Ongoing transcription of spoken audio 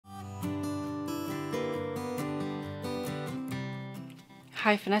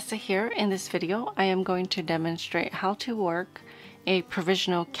Hi, Phanessa here. In this video, I am going to demonstrate how to work a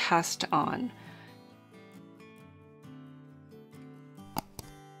provisional cast on.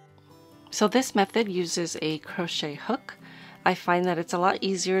 So this method uses a crochet hook. I find that it's a lot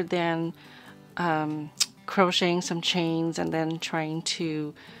easier than crocheting some chains and then trying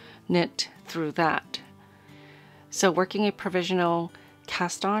to knit through that. So working a provisional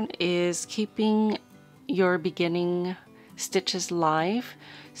cast on is keeping your beginning stitches live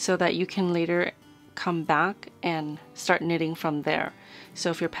so that you can later come back and start knitting from there.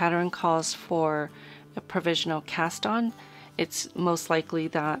 So if your pattern calls for a provisional cast on, it's most likely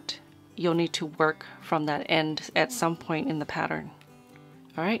that you'll need to work from that end at some point in the pattern.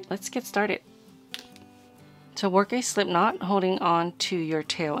 Alright, let's get started. To work a slip knot holding on to your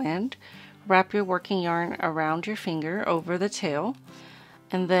tail end, wrap your working yarn around your finger over the tail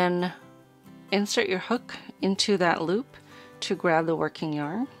and then insert your hook into that loop to grab the working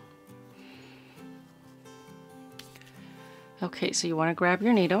yarn. Okay, so you want to grab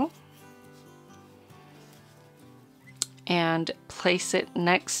your needle and place it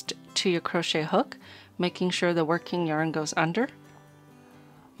next to your crochet hook, making sure the working yarn goes under.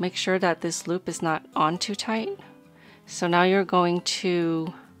 Make sure that this loop is not on too tight. So now you're going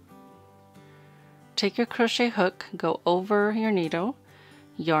to take your crochet hook, go over your needle,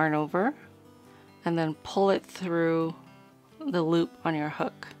 yarn over, and then pull it through the loop on your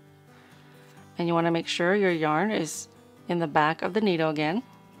hook. And you want to make sure your yarn is in the back of the needle again.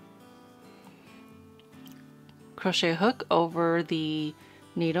 Crochet hook over the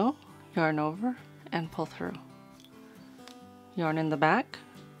needle, yarn over, and pull through. Yarn in the back,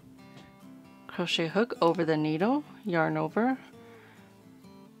 crochet hook over the needle, yarn over,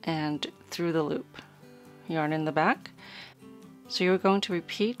 and through the loop. Yarn in the back. So you're going to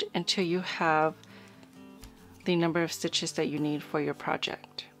repeat until you have the number of stitches that you need for your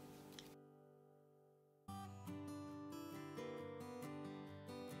project.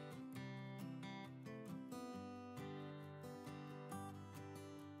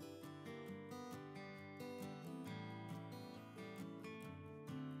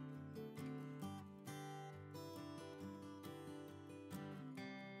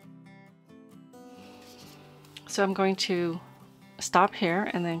 So I'm going to stop here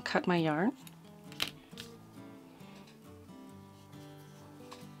and then cut my yarn.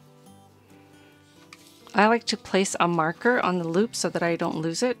 I like to place a marker on the loop so that I don't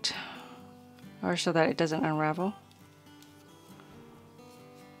lose it, or so that it doesn't unravel.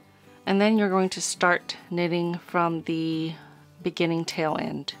 And then you're going to start knitting from the beginning tail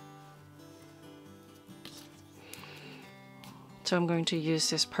end. So I'm going to use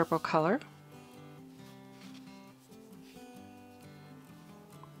this purple color.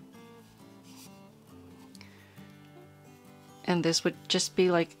 And this would just be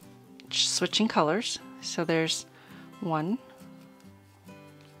like switching colors. So there's one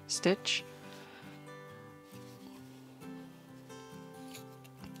stitch,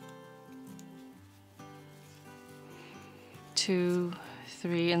 two,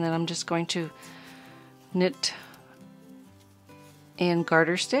 three, and then I'm just going to knit and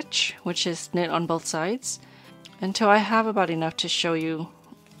garter stitch, which is knit on both sides, until I have about enough to show you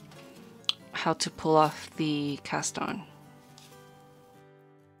how to pull off the cast on.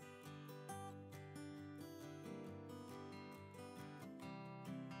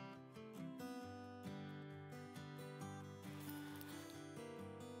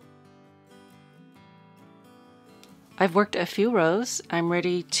 I've worked a few rows. I'm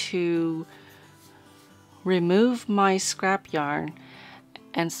ready to remove my scrap yarn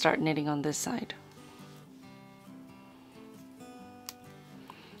and start knitting on this side.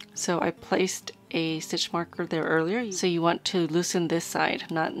 So I placed a stitch marker there earlier. So you want to loosen this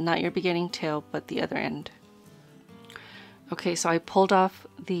side, not your beginning tail, but the other end. Okay, so I pulled off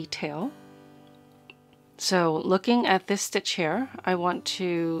the tail. So looking at this stitch here, I want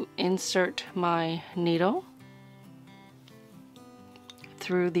to insert my needle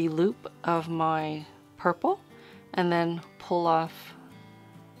through the loop of my purple and then pull off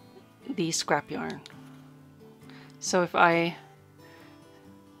the scrap yarn. So if I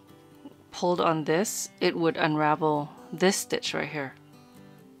pulled on this, it would unravel this stitch right here.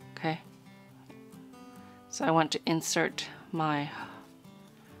 Okay, so I want to insert my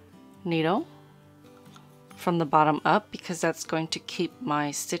needle from the bottom up because that's going to keep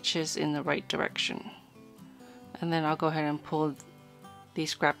my stitches in the right direction. And then I'll go ahead and pull the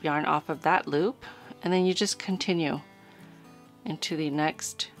scrap yarn off of that loop, and then you just continue into the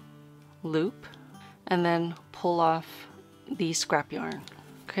next loop and then pull off the scrap yarn.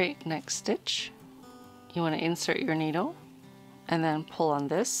 Okay, next stitch, you want to insert your needle and then pull on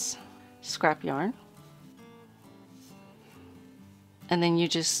this scrap yarn, and then you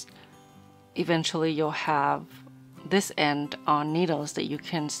just eventually you'll have this end on needles that you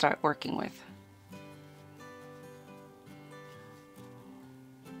can start working with.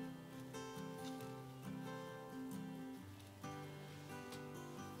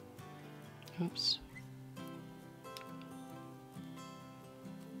 Oops.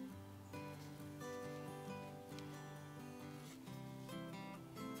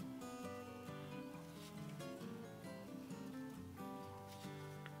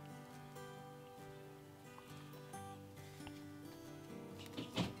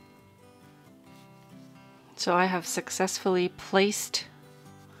 So I have successfully placed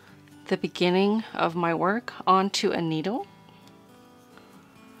the beginning of my work onto a needle,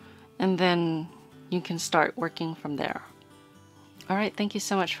 and then you can start working from there. Alright, thank you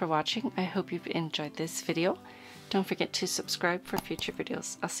so much for watching. I hope you've enjoyed this video. Don't forget to subscribe for future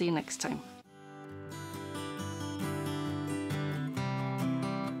videos. I'll see you next time.